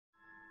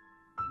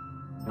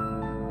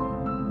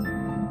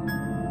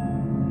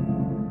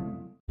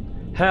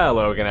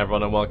Hello again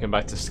everyone and welcome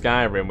back to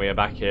Skyrim. We are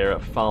back here at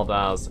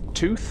Faldar's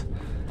Tooth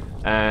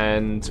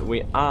and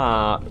we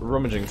are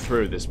rummaging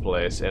through this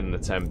place in an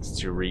attempt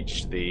to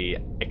reach the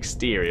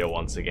exterior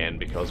once again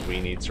because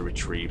we need to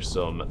retrieve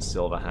some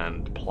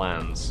Silverhand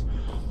plans.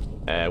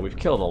 We've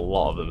killed a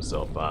lot of them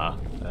so far,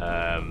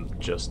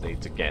 just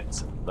need to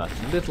get that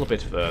little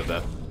bit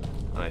further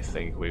and I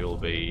think we will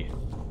be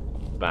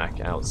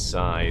back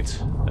outside.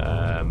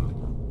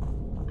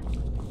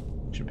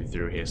 Should be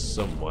through here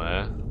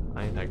somewhere.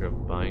 Aggro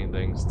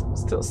bindings.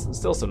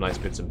 Still some nice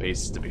bits and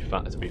pieces to be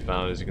found,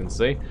 as you can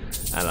see,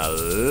 and a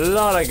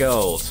lot of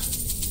gold.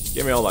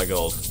 Give me all that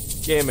gold.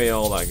 Give me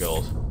all that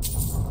gold.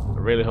 I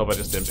really hope I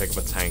just didn't pick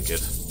up a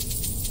tankard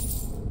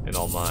in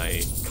all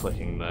my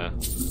clicking there.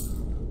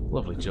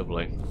 Lovely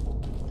jubbly.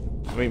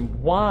 I mean,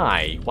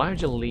 why? Why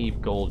would you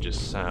leave gold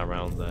just sat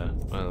around there?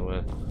 By the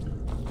way,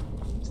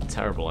 it's a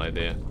terrible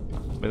idea.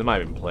 I mean, they might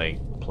have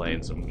been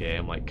playing some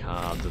game like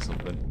cards or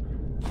something.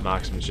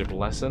 Marksmanship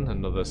lesson,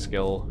 another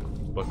skill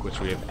book which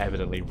we have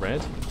evidently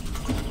read.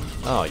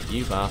 Oh,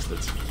 you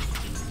bastards.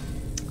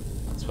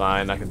 It's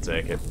fine, I can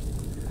take it.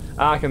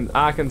 I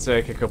can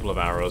take a couple of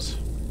arrows.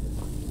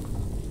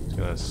 Just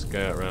gonna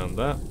skirt around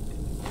that.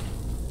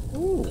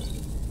 Ooh.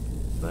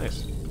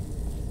 Nice.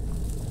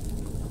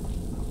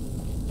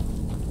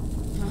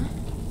 Huh?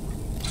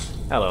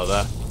 Hello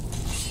there.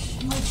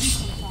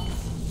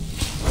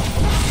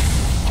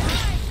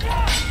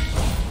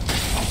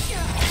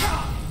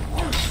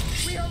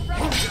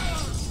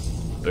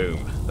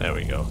 Boom. There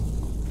we go.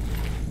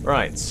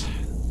 Right.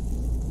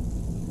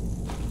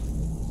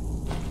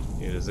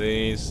 New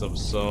disease, some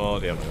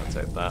sword. Yeah, I'm gonna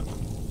take that.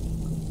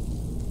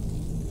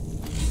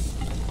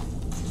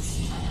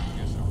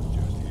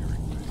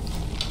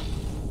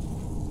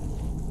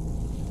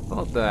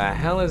 What the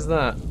hell is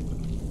that?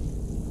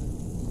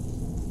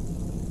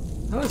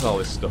 How is all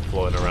this stuff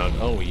floating around?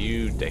 Oh,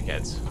 you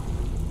dickheads.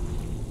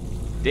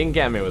 Didn't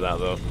get me with that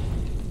though.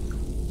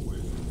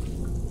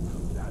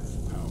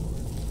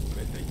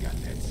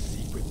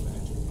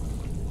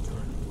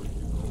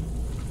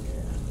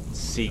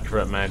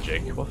 Secret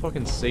magic. What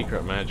fucking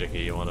secret magic are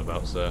you on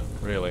about, sir?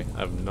 Really? I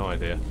have no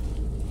idea.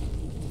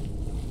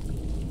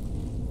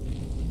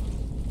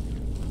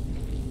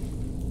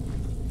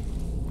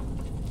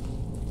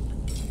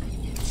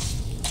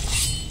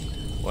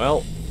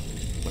 Well,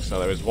 looks like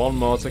there is one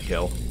more to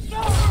kill.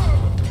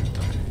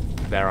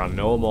 There are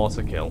no more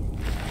to kill.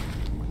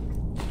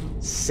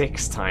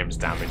 6 times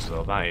damage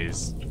though. That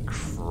is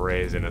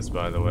craziness,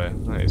 by the way.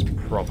 That is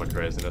proper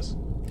craziness.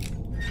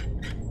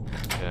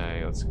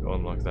 Okay, let's go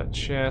unlock that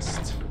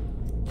chest.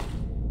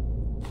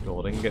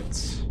 Gold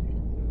ingots.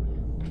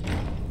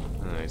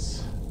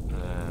 Nice.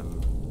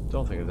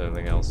 Don't think there's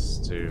anything else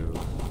to...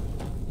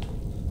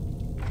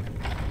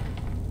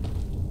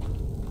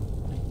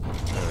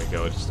 There we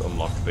go, just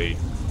unlock the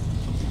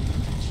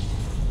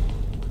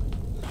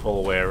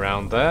full way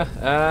around there.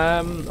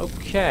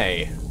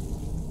 Okay.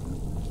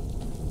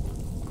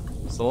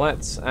 So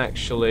let's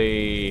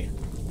actually...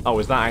 Oh,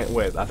 is that...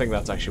 Wait, I think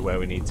that's actually where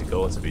we need to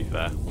go, to be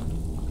fair.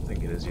 I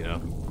think it is, you know.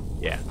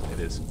 Yeah, it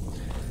is.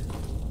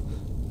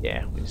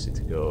 Yeah, we just need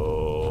to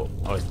go...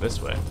 Oh, it's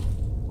this way.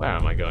 Where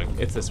am I going?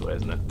 It's this way,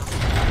 isn't it?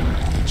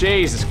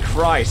 Jesus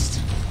Christ!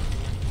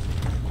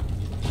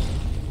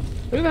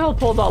 Who the hell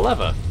pulled that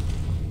lever?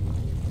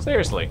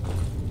 Seriously?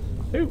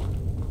 Who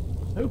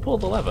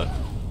pulled the lever?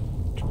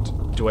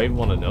 Do I even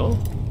want to know?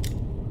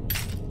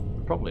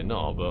 Probably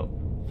not, but...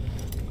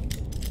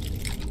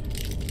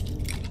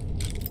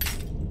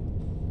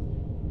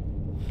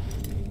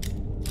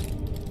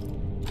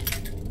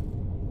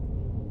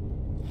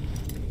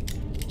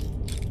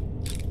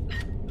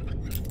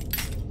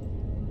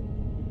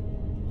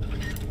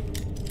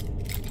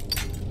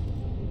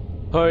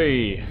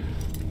 Hey!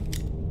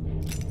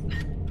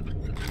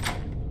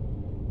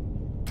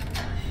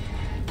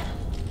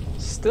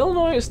 Still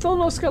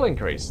no skill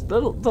increase.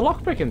 The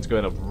lockpicking's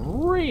going up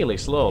really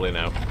slowly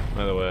now,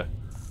 by the way.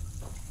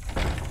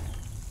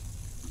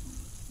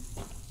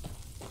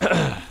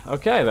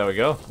 Okay, there we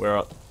go. We're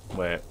up.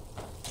 Wait.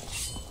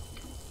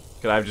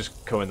 Could I have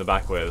just come in the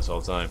back way this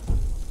whole time?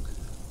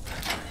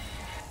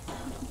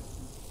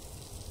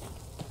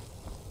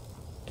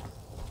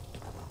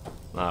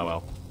 Ah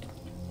well.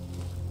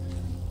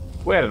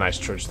 We had a nice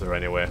trudge through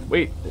anyway.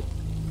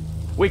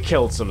 We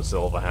killed some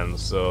Silverhands,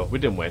 so we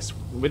didn't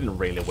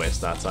really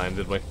waste our time,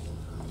 did we?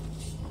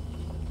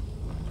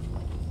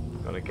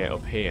 Gotta get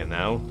up here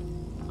now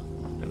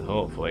and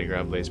hopefully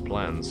grab these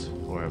plans,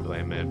 wherever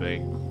they may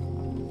be.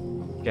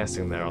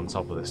 Guessing they're on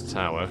top of this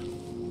tower.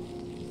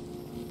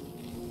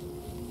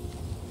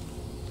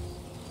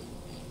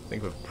 I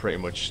think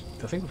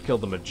we've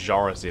killed the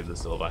majority of the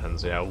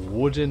Silverhands. Yeah, I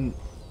wouldn't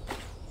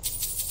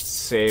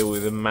say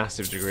with a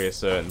massive degree of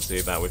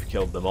certainty that we've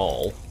killed them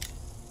all.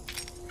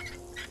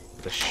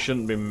 There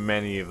shouldn't be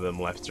many of them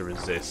left to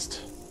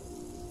resist.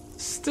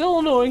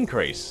 Still no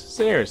increase.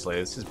 Seriously,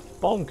 this is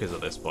bonkers at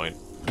this point.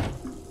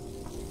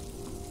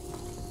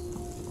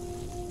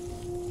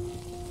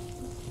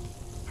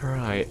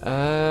 Right,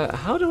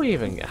 how do we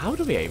even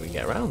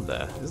get around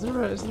there? Is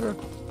there a...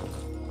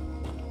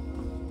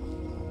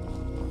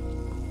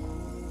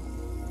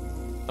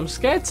 I'm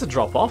scared to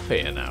drop off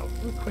here now.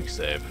 Quick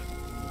save.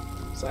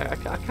 So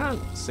I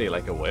can't see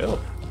like a way up.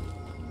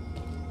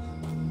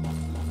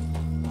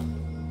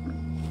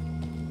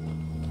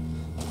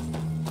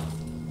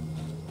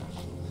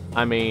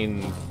 I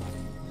mean...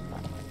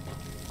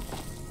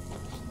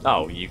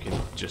 Oh, you can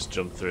just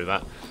jump through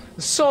that.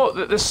 So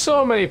there's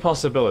so many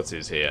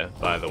possibilities here,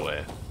 by the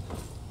way.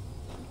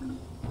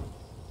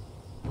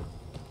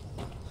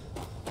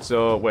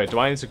 So wait, do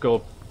I need to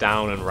go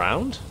down and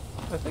round?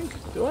 I think,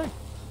 do I?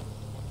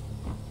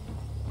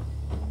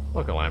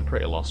 Not gonna lie, I'm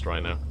pretty lost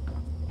right now.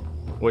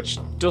 Which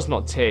does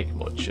not take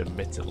much,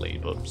 admittedly,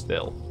 but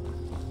still.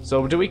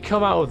 So do we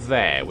come out of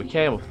there? We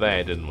came up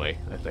there, didn't we?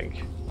 I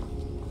think.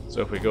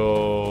 So if we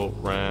go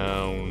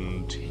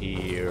round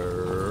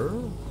here...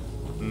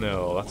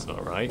 No, that's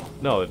not right.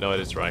 No, it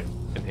is right.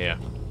 In here.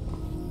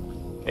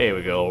 Here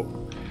we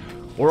go.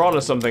 We're onto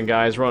something,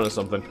 guys. We're onto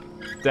something.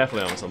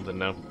 Definitely onto something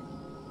now.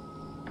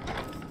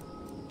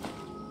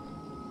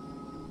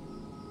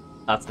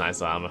 That's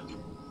nice armor.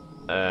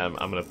 I'm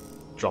gonna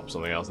drop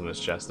something else in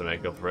this chest to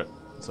make up for it.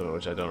 Something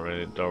which I don't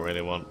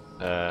really want.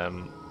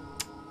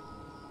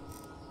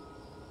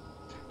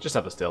 Just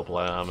have the steel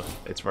plate armor.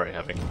 It's very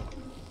heavy,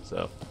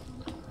 so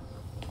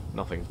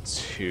nothing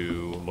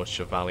too much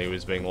of value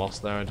is being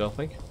lost there, I don't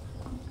think.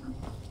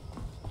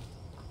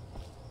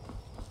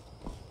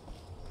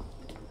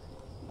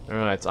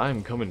 Alright,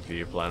 I'm coming for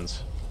you,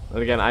 plans.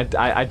 And again,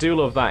 I do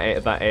love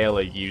that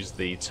Ayla used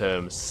the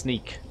term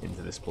sneak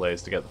into this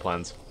place to get the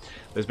plans.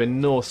 There's been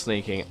no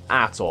sneaking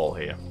at all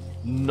here.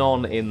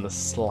 None in the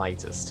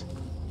slightest.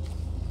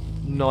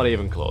 Not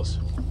even close.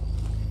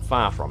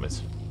 Far from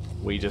it.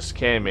 We just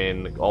came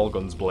in, all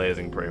guns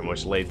blazing pretty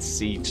much, laid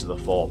siege to the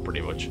fort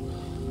pretty much.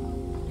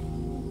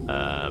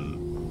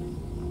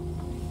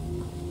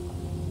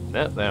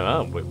 No,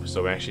 there we are.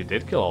 So we actually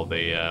did kill all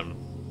the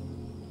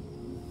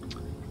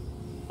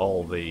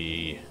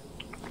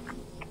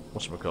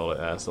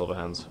whatchamacallit, silver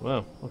hands.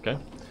 Well, okay.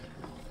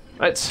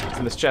 Right, it's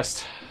in this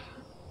chest.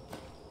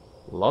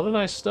 A lot of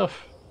nice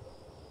stuff.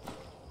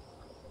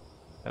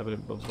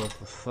 Evident bumps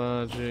off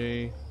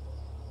lethargy.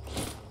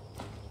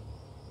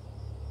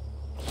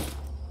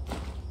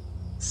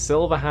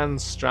 Silver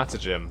Hand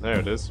Stratagem. There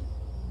it is.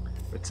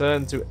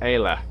 Return to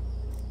Ayla.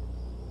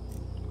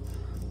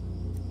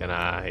 Can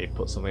I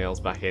put something else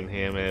back in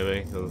here,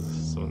 maybe? Because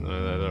something that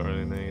I don't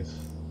really need.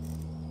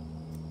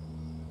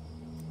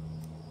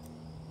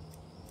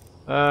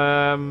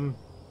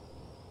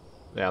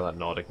 Yeah, that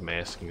Nordic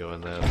mace can go in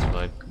there. That's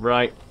fine.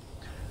 Right.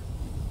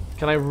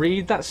 Can I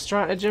read that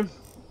stratagem?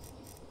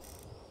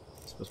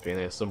 It's supposed to be in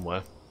here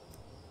somewhere.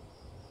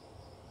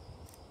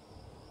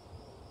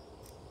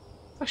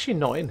 Actually,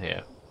 not in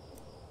here.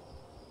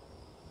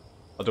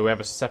 Or do we have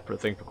a separate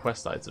thing for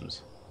quest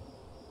items?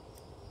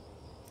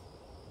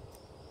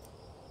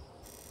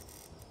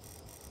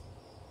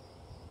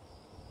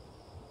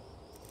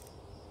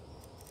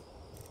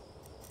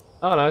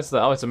 Oh no,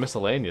 it's a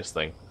miscellaneous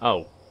thing.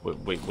 Oh,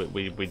 we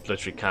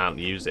literally can't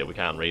use it. We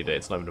can't read it.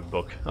 It's not even a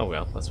book. Oh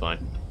well, that's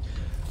fine.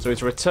 So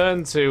it's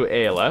returned to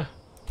Ayla,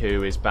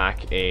 who is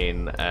back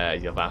in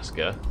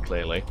Yavaska,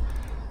 clearly.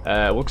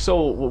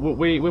 So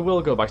we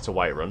will go back to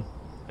Whiterun,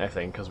 I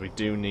think, because we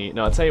do need.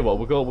 No, I'll tell you what.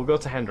 We'll go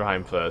to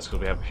Hendrheim first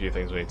because we have a few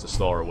things we need to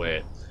store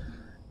away.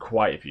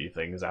 Quite a few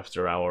things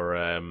after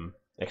our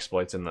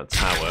exploits in that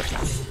tower.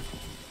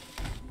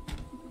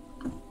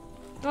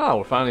 Oh,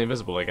 we're finally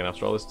invisible again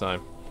after all this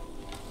time.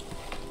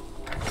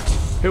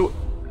 Who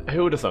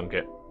would have thunk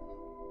it?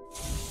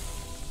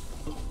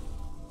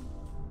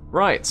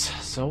 Right,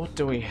 so what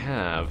do we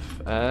have?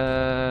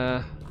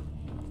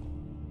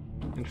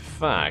 In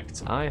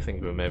fact, I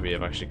think we maybe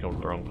have actually come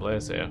to the wrong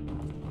place here.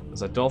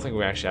 Because I don't think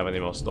we actually have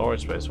any more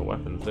storage space for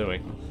weapons, do we?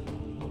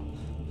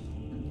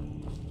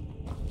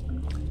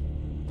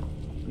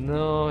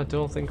 No, I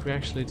don't think we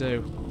actually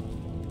do.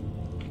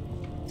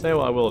 Tell you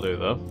what I will do,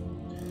 though.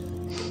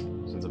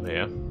 Since I'm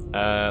here.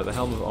 The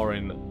Helm of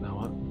Orin...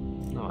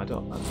 No, I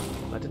don't.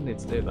 I didn't need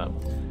to do that.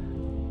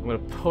 I'm going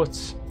to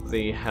put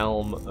the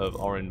Helm of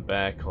Orin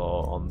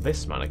Bearclaw on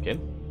this mannequin.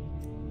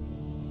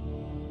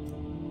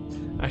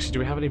 Actually, do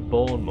we have any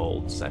bone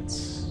mold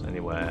sets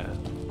anywhere?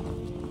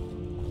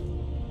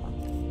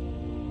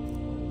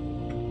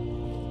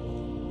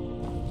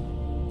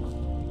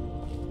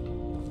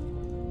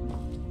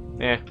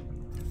 Yeah,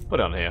 put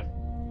it on here.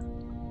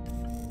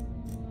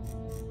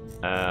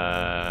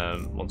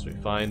 Once we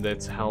find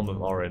it, Helm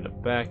of Orin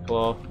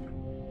Bearclaw.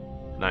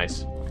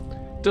 Nice.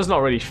 Does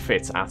not really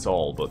fit at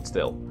all, but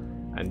still.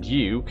 And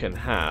you can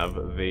have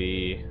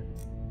the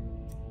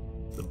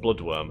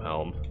Bloodworm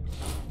helm.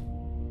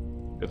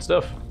 Good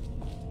stuff.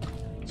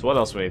 So what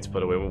else we need to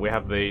put away? We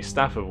have the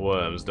Staff of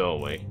Worms,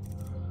 don't we?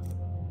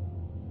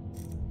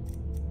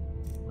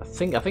 I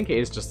think it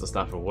is just the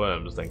Staff of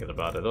Worms, thinking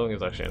about it. I don't think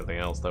there's actually anything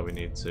else that we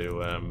need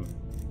to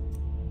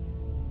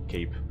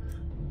keep.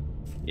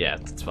 Yeah,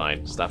 that's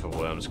fine. Staff of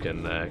Worms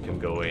can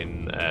go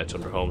in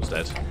Tundra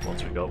Homestead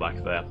once we go back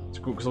there.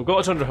 So we'll go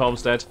to Tundra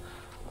Homestead,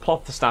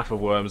 pop the Staff of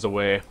Worms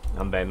away,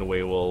 and then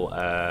we will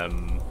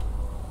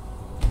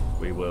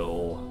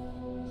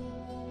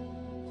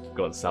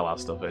go and sell our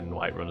stuff in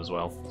Whiterun as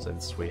well,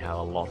 since we have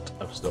a lot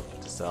of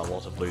stuff to sell, a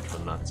lot of loot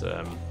from that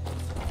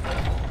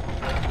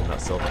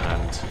Silver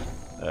Hand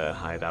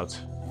hideout.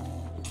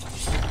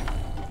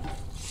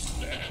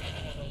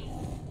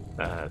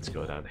 Let's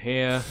go down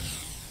here.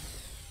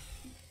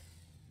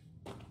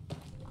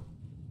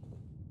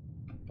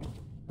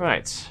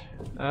 Right.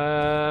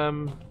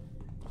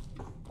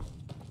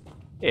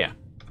 Yeah.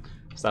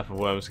 Staff of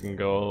Worms can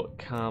go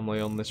calmly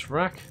on this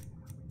rack.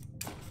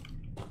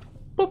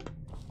 Boop.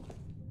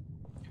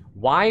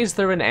 Why is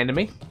there an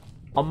enemy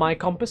on my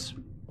compass?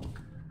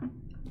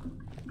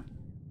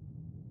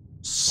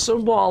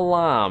 Somewhat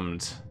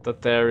alarmed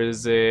that there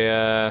is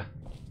a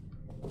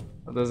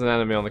there's an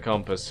enemy on the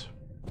compass.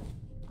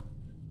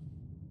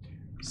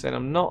 Saying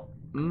I'm not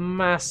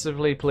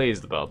massively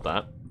pleased about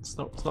that. It's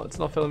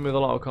not filling me with a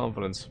lot of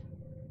confidence.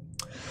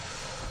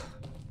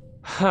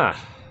 Huh.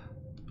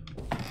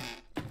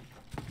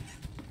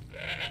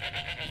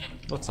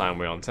 What time are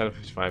we on?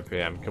 10:55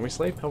 PM. Can we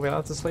sleep? Are we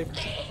allowed to sleep?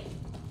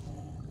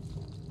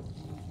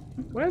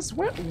 Where's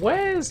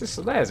this?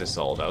 There's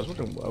Isolde. I was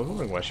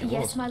wondering where she was.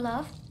 Yes, my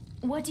love.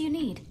 What do you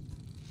need?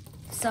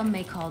 Some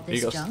may call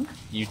this junk.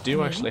 You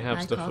do actually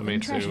have stuff for me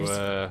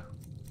to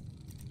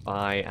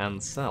buy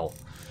and sell.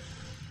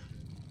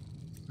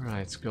 Right,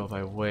 let's go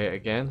by weight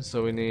again.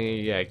 So we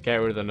need, yeah, get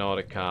rid of the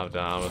Nordic carved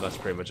armor. That's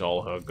pretty much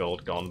all her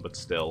gold gone, but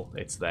still,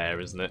 it's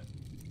there, isn't it?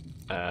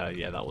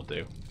 Yeah, that will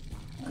do.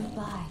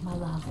 Goodbye, my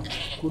love.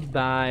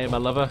 Goodbye, my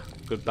lover.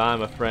 Goodbye,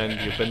 my friend.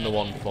 You've been the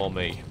one for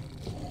me.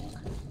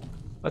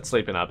 Let's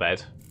sleep in our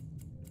bed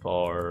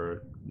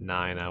for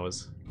 9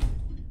 hours.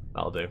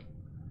 That'll do.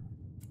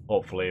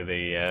 Hopefully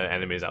the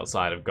enemies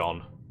outside have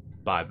gone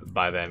by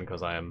then,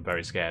 because I am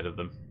very scared of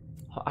them.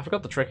 I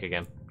forgot the trick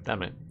again.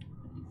 Damn it.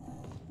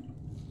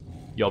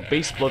 Your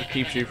beast blood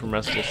keeps you from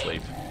restful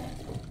sleep.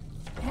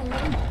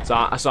 So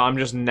I'm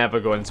just never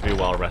going to be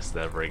well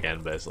rested ever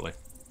again, basically.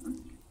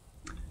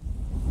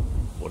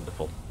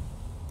 Wonderful.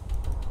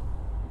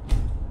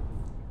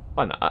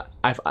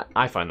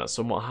 I find that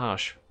somewhat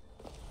harsh.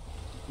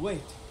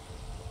 Wait,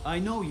 I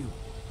know you.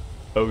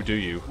 Oh, do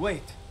you?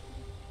 Wait,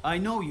 I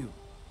know you.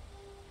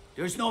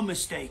 There's no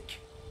mistake.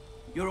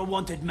 You're a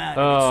wanted man.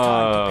 Oh. It's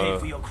time to pay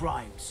for your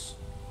crimes.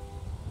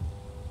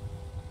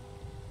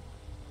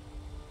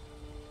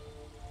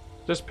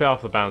 Just pay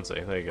off the bounty.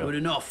 There you go. Good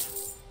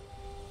enough.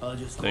 I'll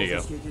just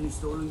confiscate any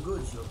stolen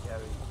goods you'll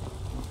carry.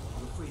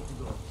 You're free to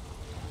go.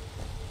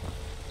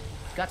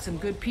 Got some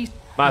good pieces.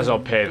 Might as well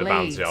pay the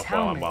bounty off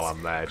while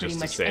I'm there,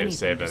 just to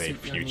save any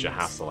future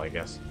hassle, I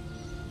guess.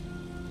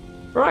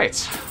 Right,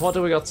 what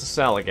do we got to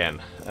sell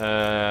again?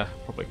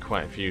 Probably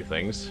quite a few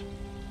things.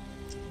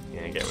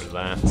 Yeah, get rid of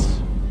that.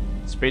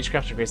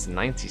 Speechcraft increased to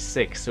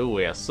 96. Oh,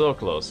 we are so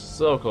close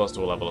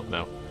to a level up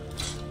now.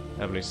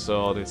 Ebony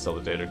sword, it's still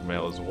the Daedric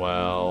mail as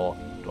well.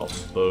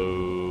 Dwarf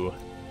bow.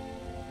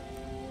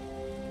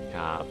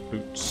 Car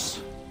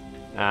boots.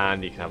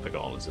 And you can have the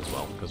gauntlets as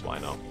well, because why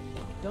not?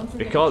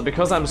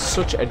 Because I'm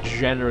such a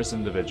generous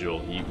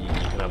individual, you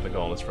can have the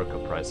gauntlets for a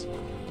good price.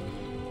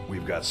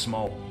 We've got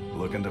Small.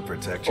 Looking to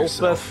protect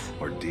yourself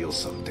or deal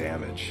some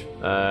damage.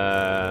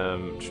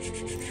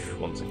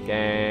 Once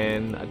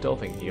again, I don't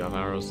think you have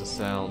arrows to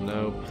sell.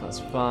 Nope, that's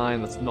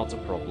fine. That's not a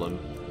problem.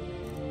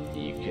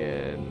 You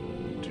can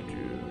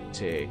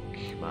take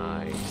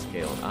my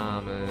scaled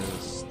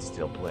armors,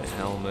 steel plate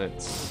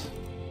helmets.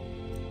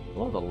 A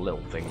lot of the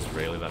little things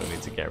really that we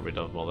need to get rid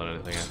of more than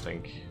anything. I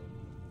think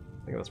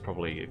that's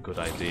probably a good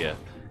idea.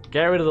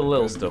 Get rid of the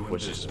little stuff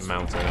which is just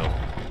mounting up.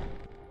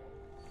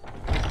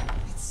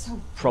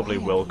 Probably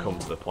will come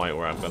to the point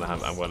where I'm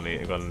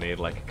gonna need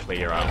like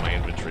clear out my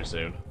inventory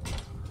soon,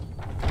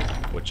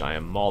 which I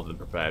am more than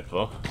prepared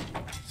for.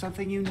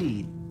 Something you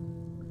need.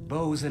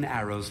 Bows and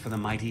arrows for the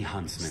mighty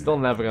huntsman. Still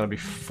never gonna be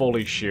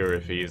fully sure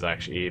if he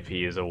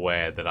is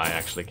aware that I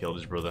actually killed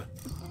his brother.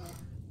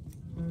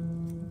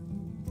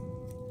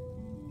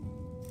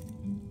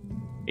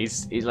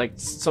 He's like,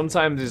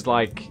 sometimes he's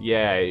like,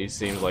 yeah, he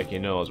seems like he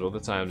knows, but other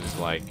times he's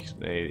like,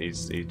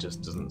 he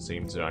just doesn't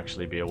seem to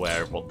actually be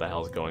aware of what the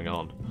hell's going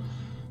on.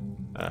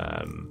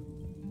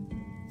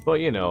 But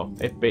you know,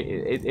 it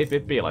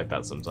be like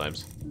that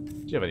sometimes.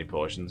 Do you have any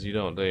potions? You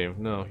don't, do you?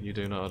 No, you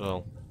do not at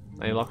all.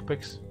 Any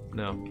lockpicks?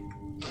 No.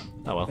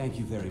 Oh well. Thank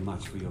you very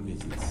much for your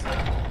business.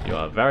 You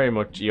are very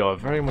much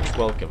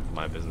welcome for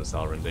my business,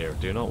 Alrendir.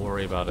 Do not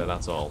worry about it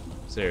at all.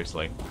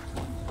 Seriously.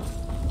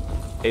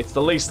 It's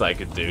the least I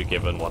could do,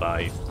 given what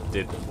I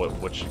did,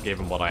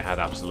 given what I had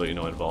absolutely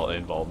no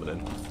involvement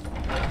in.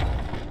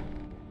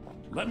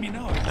 Let me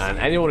know. And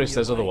anyone who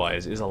says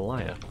otherwise is a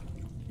liar.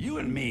 You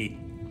and me,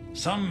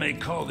 some may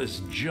call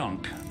this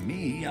junk.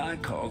 Me, I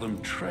call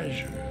them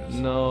treasures.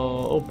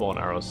 No, oh, bone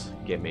arrows.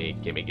 Gimme.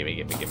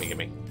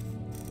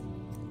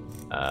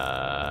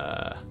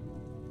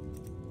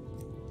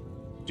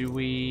 Do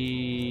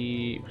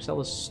we sell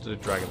the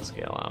dragon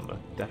scale armor?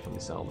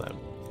 Definitely sell them.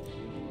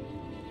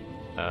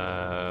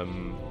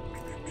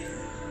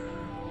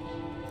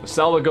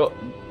 Sell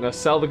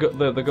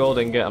the gold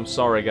ingot. I'm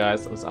sorry,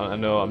 guys. I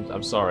know.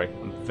 I'm sorry.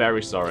 I'm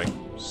very sorry.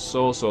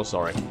 So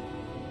sorry.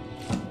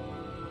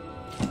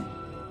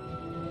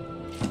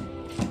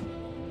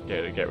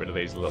 Get rid of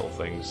these little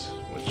things,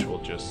 which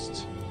will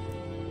just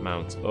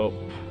mount up.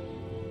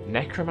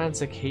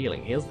 Necromantic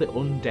healing heals the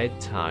undead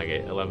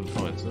target. 11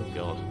 points. Oh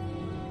god.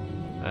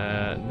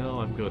 No,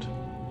 I'm good.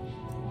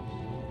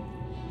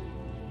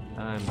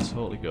 I'm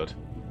totally good.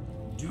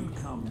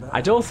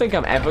 I don't think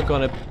I'm ever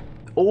gonna.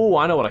 Oh,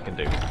 I know what I can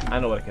do. I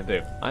know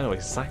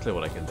exactly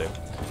what I can do.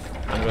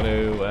 I'm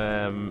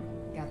gonna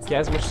get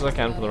as much as I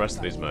can from the rest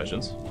of these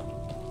merchants.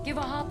 Give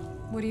a hop.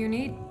 What do you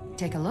need?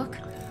 Take a look.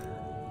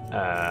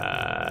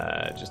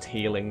 Just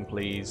healing,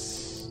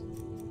 please.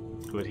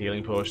 Good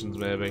healing potions,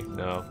 maybe.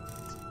 No.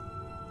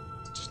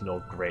 Just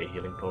no great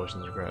healing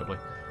potions, regrettably.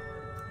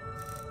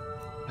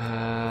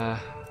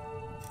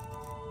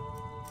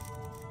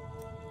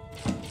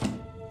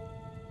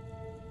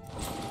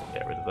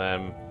 Get rid of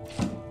them.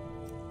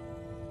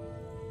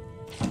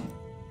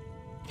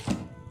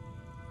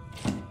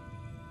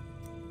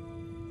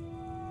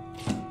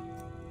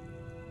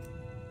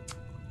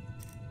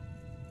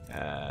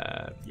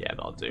 Yeah,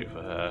 that'll do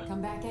for her.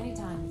 Come back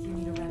anytime if you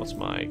need a rest. What's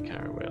my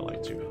carry weight?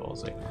 Like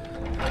 240.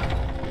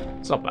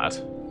 It's not bad.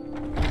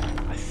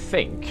 I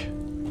think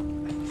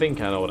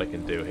I know what I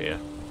can do here.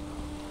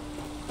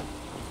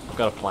 I've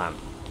got a plan.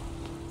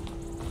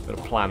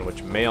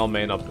 Which may or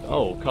may not be...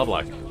 Oh,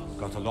 Codlac.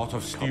 Got a lot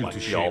of steel to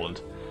ship.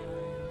 Holland.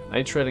 I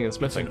need trading and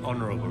smithing. It's an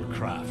honourable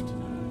craft.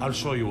 I'll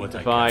show you what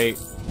if I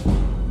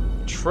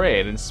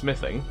trade in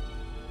smithing,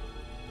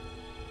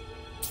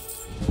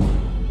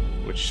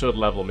 which should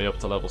level me up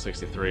to level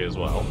 63 as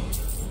well.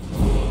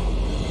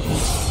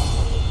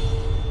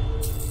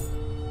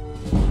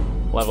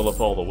 Level up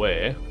all the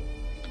way,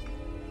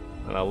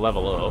 and I'll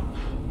level up.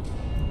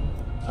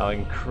 I'll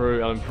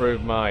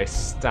improve my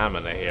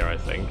stamina here, I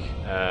think.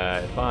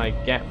 If I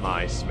get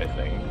my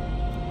smithing,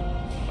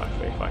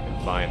 if I can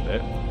find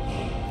it.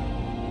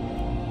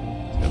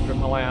 Can I improve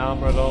my light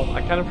armor at all?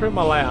 I can improve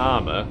my light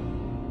armor.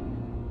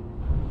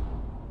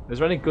 Is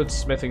there any good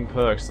smithing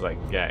perks that I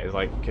can get? Is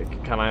like,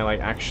 can I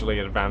like actually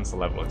advance the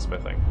level in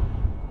smithing?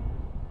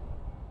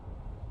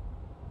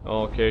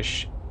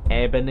 Orcish,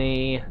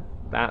 ebony,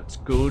 that's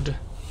good.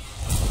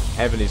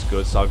 Ebony's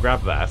good, so I'll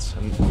grab that.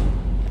 And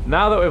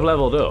now that we've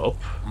leveled up,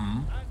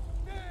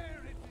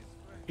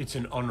 it's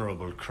an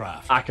honourable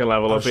craft. I can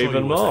level up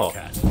even more.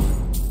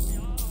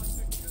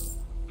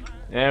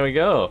 There we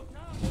go.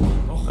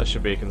 That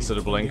should be a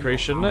considerable increase,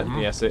 shouldn't it?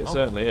 Yes, it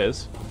certainly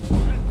is.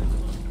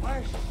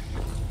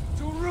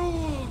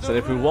 So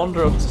if we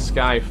wander up to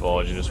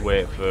Skyforge and just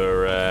wait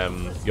for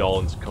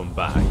Yorlan to come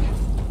back,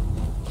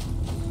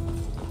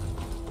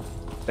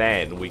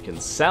 then we can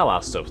sell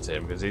our stuff to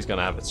him because he's going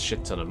to have a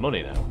shit ton of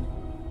money now.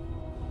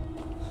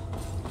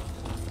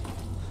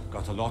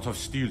 Got a lot of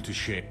steel to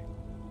ship.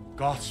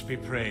 Gods be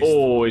praised.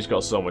 Oh, he's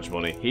got so much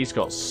money. He's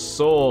got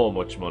so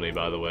much money,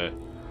 by the way.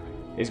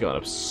 He's got an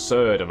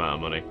absurd amount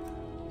of money.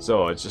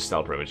 So it's just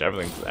sell pretty much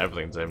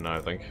everything to him now, I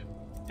think.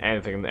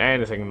 Anything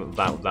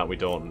that we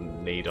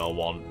don't need or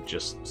want,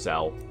 just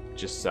sell.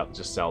 Just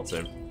sell to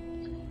him.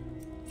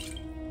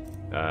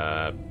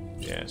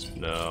 Yes,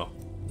 no.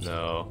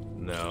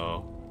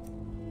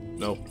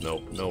 Nope.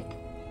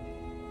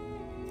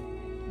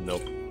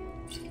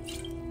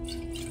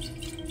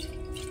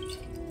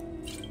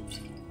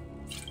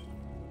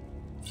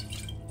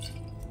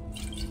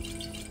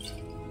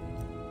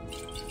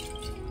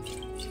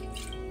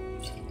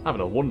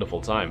 Having a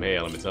wonderful time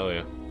here, let me tell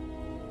you.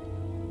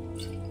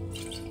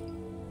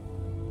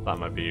 That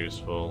might be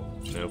useful.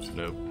 Nope.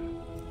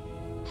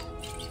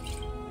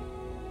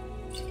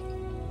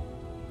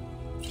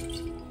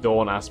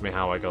 Don't ask me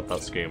how I got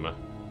that skimmer.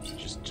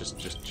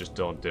 Just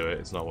don't do it.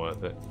 It's not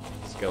worth it.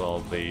 Let's get all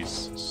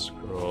these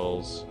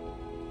scrolls.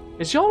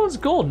 Is Yorlan's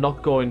gold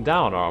not going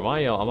down, or am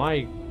I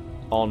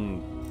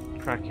on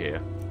crack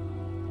here?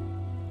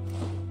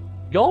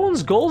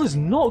 Yorlan's gold is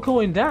not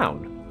going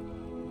down.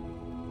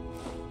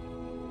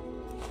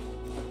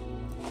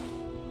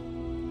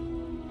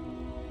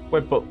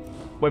 Wait,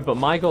 but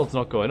my gold's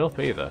not going up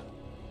either.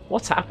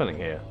 What's happening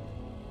here?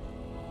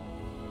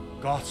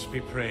 Gods be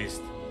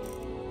praised.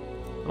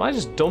 Am I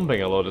just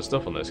dumping a load of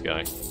stuff on this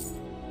guy?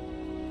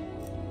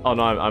 Oh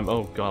no,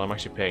 oh god, I'm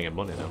actually paying him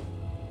money now.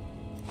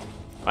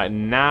 Right,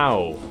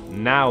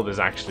 now there's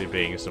actually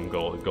being some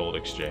gold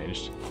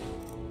exchanged.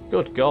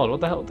 Good god, what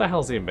the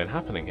hell's even been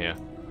happening here?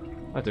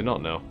 I do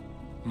not know.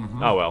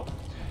 Oh well.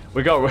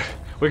 We got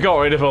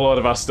rid of a lot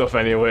of our stuff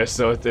anyway,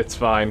 so it's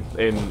fine.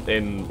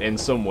 In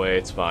some way,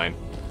 it's fine.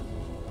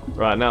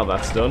 Right, now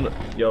that's done.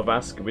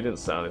 Yovask, we didn't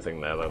sell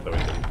anything there that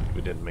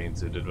we didn't mean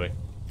to, did we?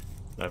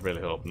 I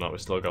really hope not. We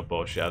still got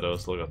Bow Shadow,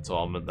 still got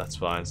Torment, that's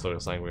fine. Still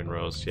got Sanguine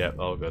Rose. Yep,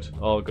 all good.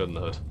 All good in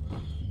the hood.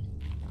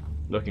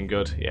 Looking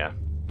good, yeah.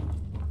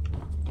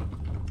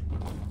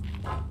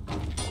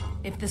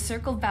 If the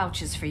Circle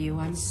vouches for you,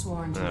 I'm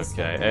sworn to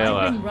Okay, I've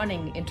Ayla. been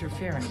running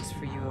interference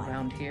for you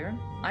around here.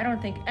 I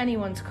don't think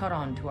anyone's caught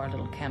on to our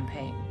little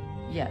campaign.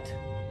 Yet.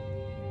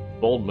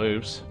 Bold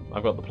moves.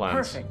 I've got the plans.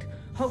 Perfect.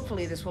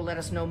 Hopefully this will let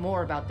us know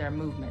more about their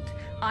movement.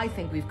 I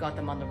think we've got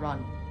them on the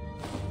run.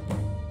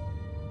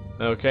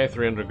 Okay,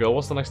 300 gold.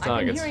 What's the next I've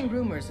target? been hearing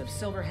rumors of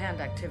Silver Hand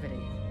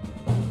activity.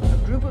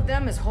 A group of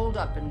them is holed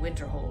up in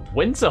Winterhold.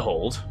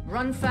 Winterhold?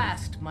 Run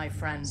fast, my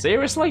friend.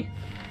 Seriously?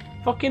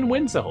 Fucking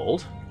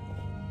Winterhold?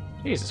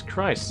 Jesus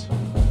Christ.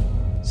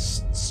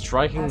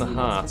 Striking the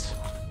heart.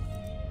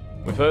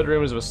 We've heard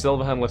rumors of a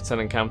Silverhand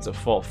lieutenant camped at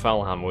Fort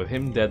Felham. With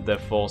him dead, their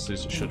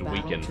forces should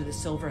weaken. To the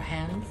Silver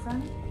Hand,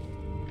 friend?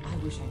 I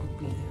wish I could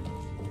be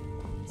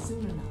there.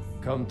 Soon enough.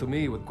 Come to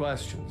me with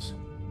questions.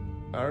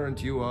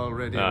 Aren't you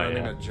already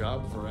running a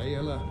job for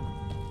Ayla?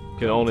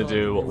 Can only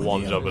do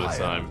one job at a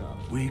time.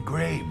 We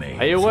grey maids.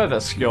 Are you aware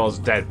that Skjor's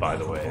dead, by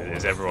the way?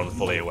 Is everyone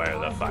fully aware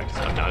of that fact?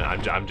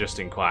 I'm just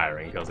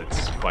inquiring because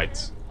it's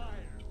quite...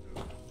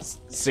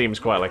 Seems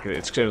quite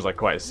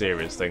a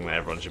serious thing that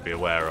everyone should be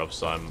aware of,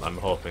 so I'm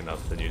hoping that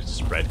the news is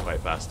spread quite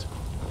fast.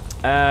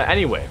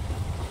 Anyway.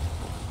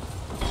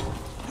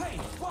 Hey,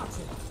 watch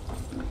it.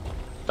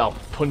 I'll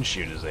punch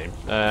you, Nazim.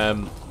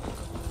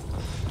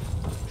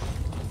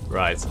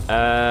 Right.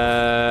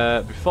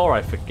 Before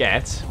I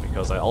forget,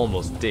 because I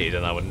almost did,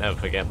 and I would never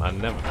forget. I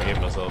never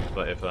forgive myself,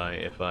 but if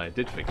I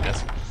did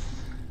forget,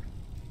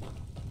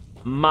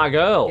 my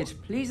girl. It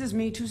pleases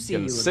me to see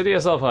Consider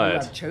yourself hired. You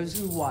have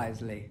chosen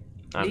wisely.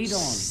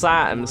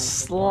 I'm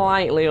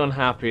slightly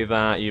unhappy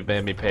that you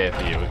made me pay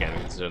for you again,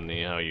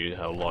 considering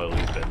how loyal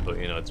you've been, but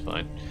you know it's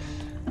fine.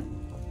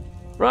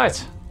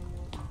 Right.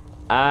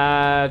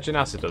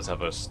 Janassa does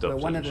have her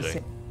stuff, doesn't she?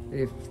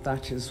 If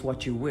that is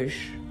what you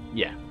wish.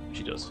 Yeah,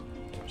 she does.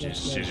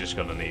 She's just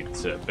gonna need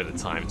a bit of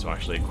time to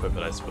actually equip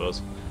it, I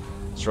suppose.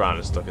 Shroud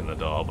is stuck in the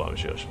door, but I'm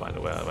sure she'll find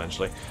a way out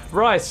eventually.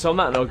 Right, so on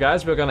that note,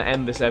 guys, we're going to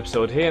end this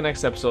episode here.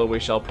 Next episode,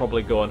 we shall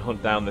probably go and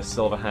hunt down this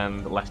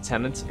Silverhand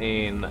Lieutenant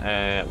in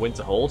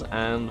Winterhold,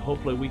 and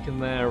hopefully weaken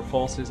their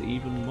forces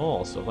even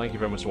more. So thank you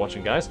very much for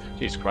watching, guys.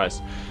 Jesus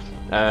Christ.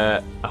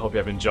 I hope you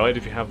have enjoyed.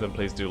 If you have, then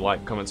please do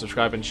like, comment,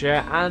 subscribe, and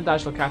share. And I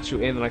shall catch you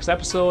in the next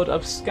episode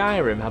of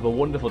Skyrim. Have a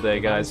wonderful day,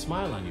 guys.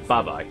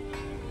 Bye-bye.